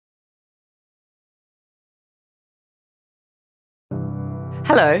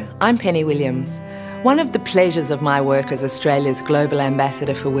Hello, I'm Penny Williams. One of the pleasures of my work as Australia's Global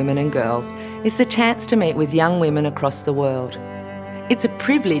Ambassador for Women and Girls is the chance to meet with young women across the world. It's a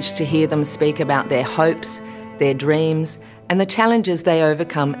privilege to hear them speak about their hopes, their dreams, and the challenges they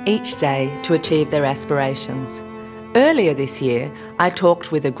overcome each day to achieve their aspirations. Earlier this year, I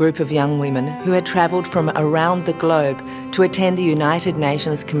talked with a group of young women who had travelled from around the globe to attend the United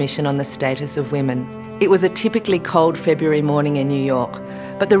Nations Commission on the Status of Women. It was a typically cold February morning in New York,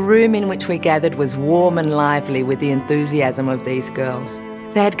 but the room in which we gathered was warm and lively with the enthusiasm of these girls.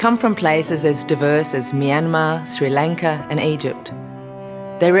 They had come from places as diverse as Myanmar, Sri Lanka and Egypt.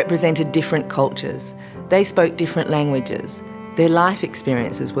 They represented different cultures. They spoke different languages. Their life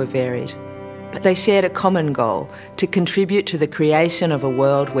experiences were varied. But they shared a common goal: to contribute to the creation of a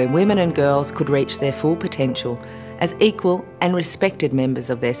world where women and girls could reach their full potential as equal and respected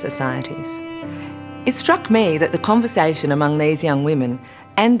members of their societies. It struck me that the conversation among these young women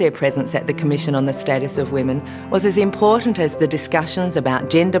and their presence at the Commission on the Status of Women was as important as the discussions about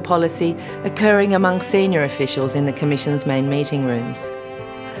gender policy occurring among senior officials in the Commission's main meeting rooms.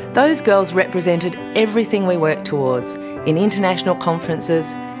 Those girls represented everything we work towards in international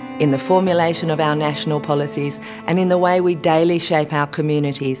conferences, in the formulation of our national policies, and in the way we daily shape our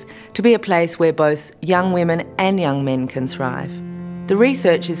communities to be a place where both young women and young men can thrive. The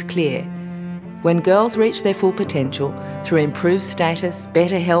research is clear. When girls reach their full potential through improved status,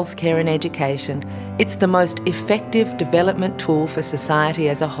 better healthcare and education, it's the most effective development tool for society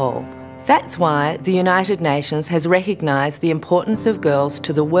as a whole. That's why the United Nations has recognised the importance of girls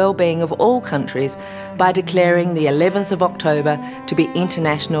to the well-being of all countries by declaring the 11th of October to be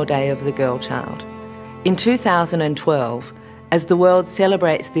International Day of the Girl Child. In 2012, as the world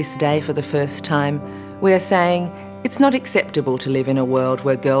celebrates this day for the first time, we are saying it's not acceptable to live in a world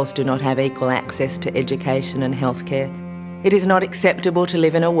where girls do not have equal access to education and healthcare. It is not acceptable to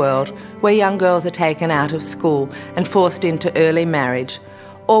live in a world where young girls are taken out of school and forced into early marriage,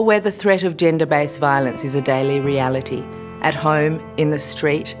 or where the threat of gender-based violence is a daily reality, at home, in the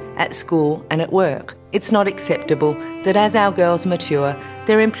street, at school and at work. It's not acceptable that as our girls mature,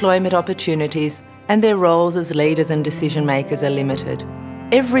 their employment opportunities and their roles as leaders and decision makers are limited.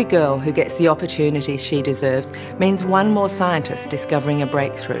 Every girl who gets the opportunities she deserves means one more scientist discovering a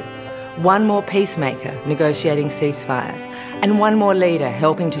breakthrough, one more peacemaker negotiating ceasefires, and one more leader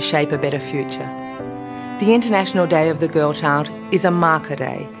helping to shape a better future. The International Day of the Girl Child is a marker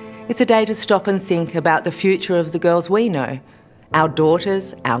day. It's a day to stop and think about the future of the girls we know, our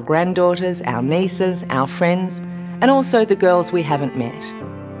daughters, our granddaughters, our nieces, our friends, and also the girls we haven't met.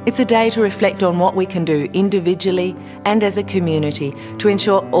 It's a day to reflect on what we can do individually and as a community to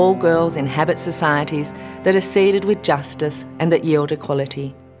ensure all girls inhabit societies that are seeded with justice and that yield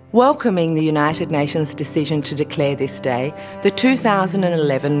equality. Welcoming the United Nations decision to declare this day, the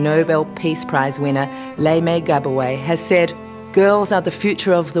 2011 Nobel Peace Prize winner Laimei Gaboue has said, "Girls are the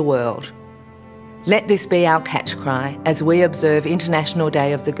future of the world." Let this be our catch cry as we observe International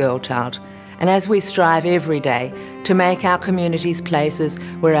Day of the Girl Child, and as we strive every day to make our communities places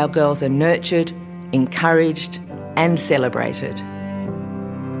where our girls are nurtured, encouraged and celebrated.